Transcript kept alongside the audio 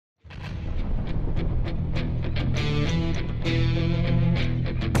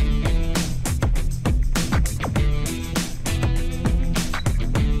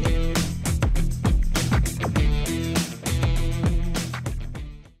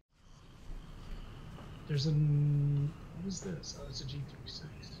There's an... What is this? Oh, it's a G36.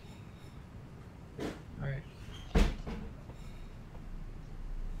 Alright.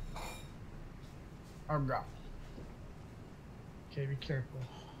 Oh god. Okay, be careful.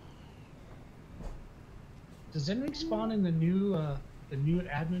 Does anything spawn in the new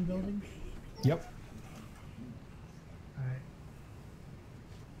admin building? Yep. Alright.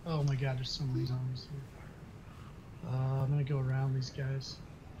 Oh my god, there's so many zombies here. I'm gonna go around these guys.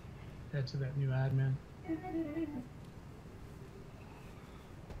 Head to that new admin.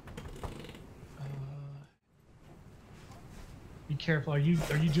 Be careful. Are you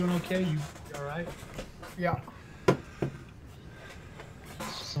doing okay? You all right? Yeah.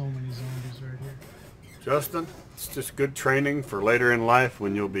 So many zombies right here. Justin, it's just good training for later in life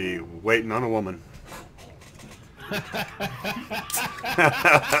when you'll be waiting on a woman. You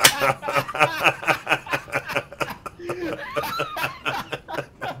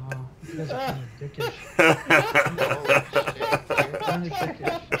guys are kind of dickish. Kind of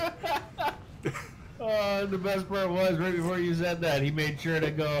dickish. The best part was right before you said that, he made sure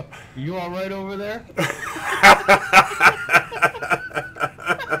to go, "You all right over there?"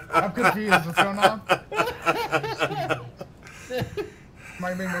 I'm confused. What's going on? Am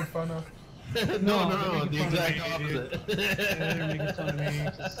I being made fun of? No, the exact opposite. Yeah, they're making fun of me.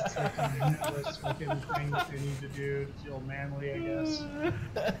 Just fucking useless fucking thing that they need to do to feel manly, I guess.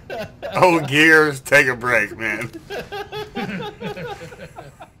 Oh, Gears, take a break, man.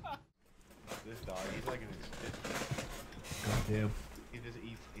 This dog, he's like an extension. God damn. He just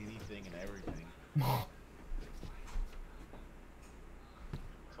eats anything and everything.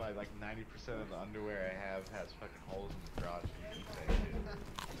 That's why like 90% of the underwear I have has fucking holes in the crotch and he eats that shit.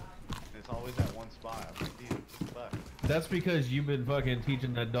 And it's always at one spot. I'm like, dude, what the fuck? That's because you've been fucking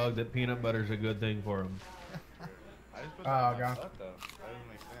teaching that dog that peanut butter's a good thing for him. I just put that on my butt though. That doesn't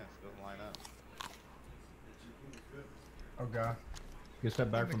make sense. It doesn't line up. Oh god. Get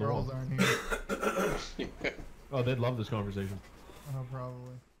step back The from the girls roll. aren't here. Oh, they'd love this conversation. Oh,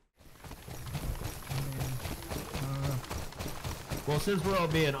 probably. Well, since we're all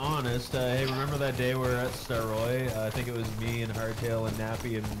being honest, hey, remember that day we were at Staroy? I think it was me and Hardtail and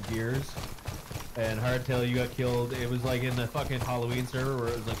Nappy and Gears. And Hardtail, you got killed. It was like in the fucking Halloween server where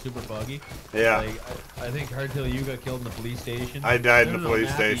it was like super buggy. Yeah. Like, I think Hardtail, you got killed in the police station. I died in the No, police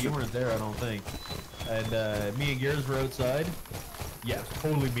Nappy, station. You weren't there, I don't think. And me and Gears were outside. Yeah, it was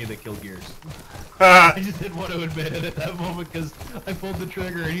totally me that killed Gears. I just didn't want to admit it at that moment because I pulled the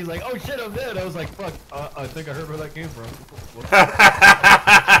trigger and he's like, "Oh shit, I'm dead." I was like, "Fuck, I think I heard where that came from."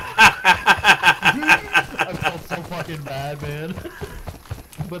 I felt so fucking bad, man.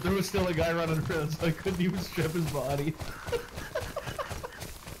 But there was still a guy running around, so I couldn't even strip his body.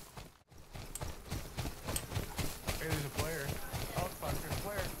 Hey, there's a player. Oh fuck, there's a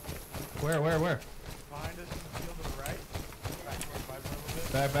player. Where? Behind us in the field to the right. Back towards my point a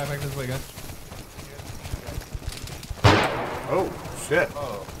little bit. Back this way, guys. Oh, shit.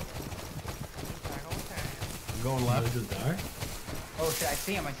 Oh. I'm going left. Oh shit, I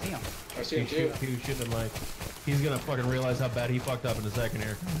see him. I see him. He was shooting like. He's gonna fucking realize how bad he fucked up in a second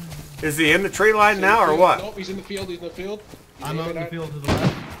here. Is he in the tree line now or what? Nope, he's in the field. He's in the field. I'm out in the field to the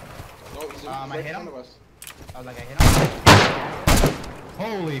left. No, he's in I right hit in front him. of us. I was like, I hit him.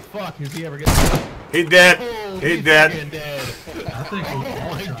 Holy fuck, is he ever getting... He dead. Holy He dead. fucking dead. Oh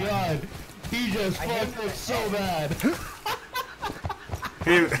my god. He just fucked up so bad.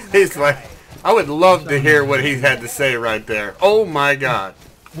 He's like, I would love to hear what he had to say right there. Oh my god.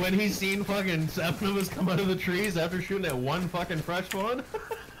 When he seen fucking 7 of us come out of the trees after shooting at one fucking fresh one.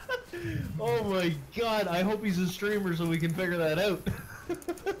 Oh my god, I hope he's a streamer so we can figure that out.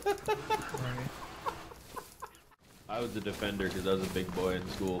 I was the defender because I was a big boy in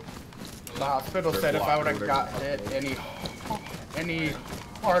school. The hospital said if I would have got hit any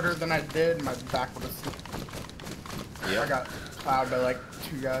harder than I did, my back would have. Yeah. I got plowed by like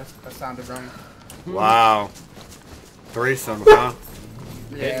 2 guys. That sounded wrong. Wow. Threesome, huh?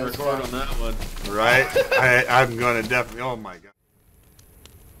 Yeah, Hit record on that one. Right? I'm gonna definitely. Oh my god.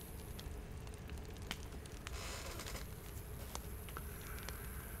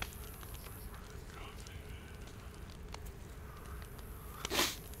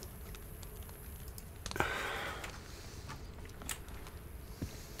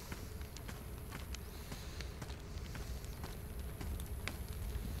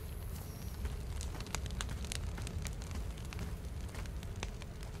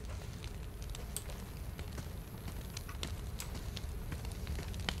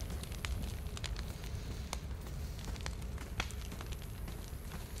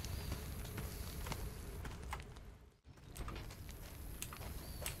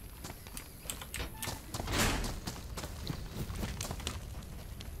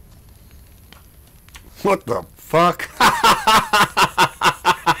 What the fuck?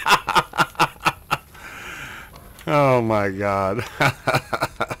 Oh my god.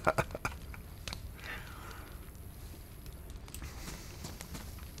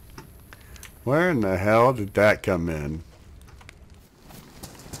 Where in the hell did that come in?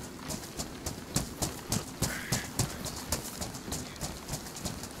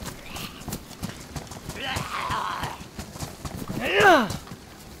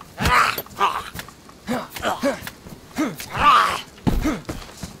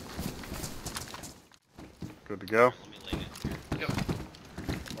 Good to go. Yep.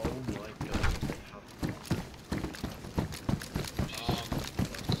 Oh my god.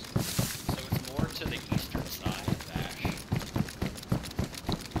 So it's more to the eastern side of Ash.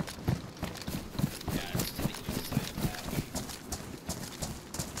 Yeah, it's to the east side of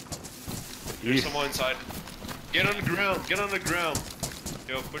Ash. There's someone inside. Get on the ground. Get on the ground.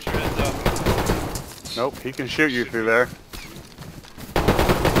 Yo, put your hands up. Nope, he can shoot you through there.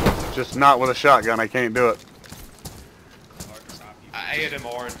 Just not with a shotgun, I can't do it. Hard to stop you. I hit him,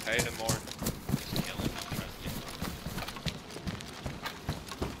 Orin. I hit him, Orin. Just kill him, don't trust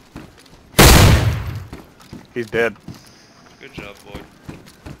him. He's dead. Good job, boy.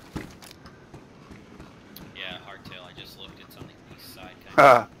 Yeah, hardtail, I just looked, it's on the east side.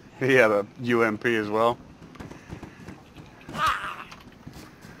 Ha! He had a UMP as well.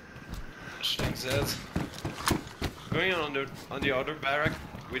 Shooting Zeds. Going on the other barrack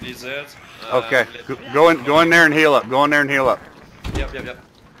with the Zeds. Okay, go in there and heal up. Go in there and heal up. Yep.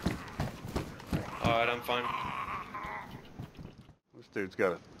 Alright, I'm fine. This dude's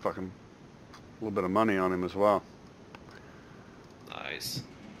got a fucking little bit of money on him as well. Nice.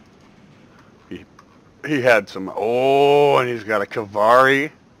 He had some. Oh, and he's got a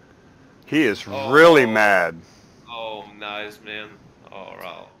Kavari. He is really mad. Oh, nice, man. Oh,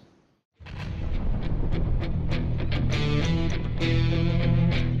 wow.